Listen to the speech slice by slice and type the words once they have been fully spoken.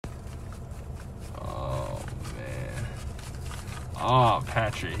Oh,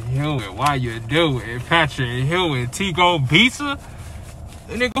 Patrick Hewitt, why you do it? Patrick Hewitt, Teigo Pizza?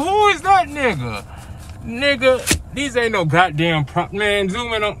 Nigga, who is that nigga? Nigga, these ain't no goddamn prop. Man,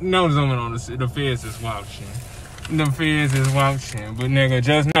 zoom in on, no zooming on the feds is watching. The feds is watching. But nigga,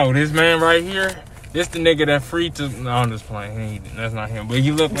 just know, this man right here, this the nigga that free to, no, I'm just playing. That's not him. But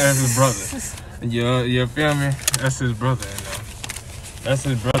he look like his brother. You feel me? That's his brother in them. That's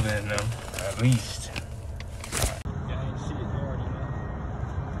his brother in them, at least.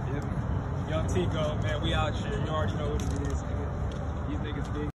 Young Teigo, man, we out here. You already know what it is, nigga. These niggas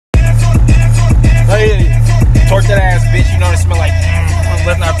big. Hey, torch that ass, bitch. You know they smell like.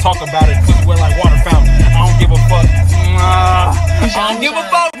 Let's not talk about it. Pussy wet like water fountain. I don't give a fuck. I don't give a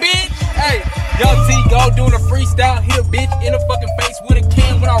fuck, bitch. Hey, Young Teigo doing a freestyle here, bitch, in the fucking face with a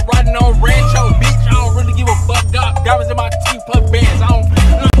can when I'm riding on Rancho, bitch. I don't really give a fuck. Diamonds in my teeth, puff bands. I don't.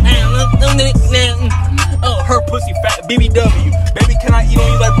 Her pussy fat, BBW. Baby, can I eat on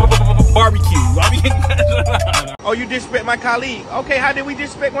you like barbecue? Oh, you disrespect my colleague. Okay, how did we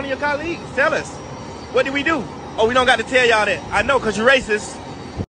disrespect one of your colleagues? Tell us. What did we do? Oh, we don't got to tell y'all that. I know, because you're racist.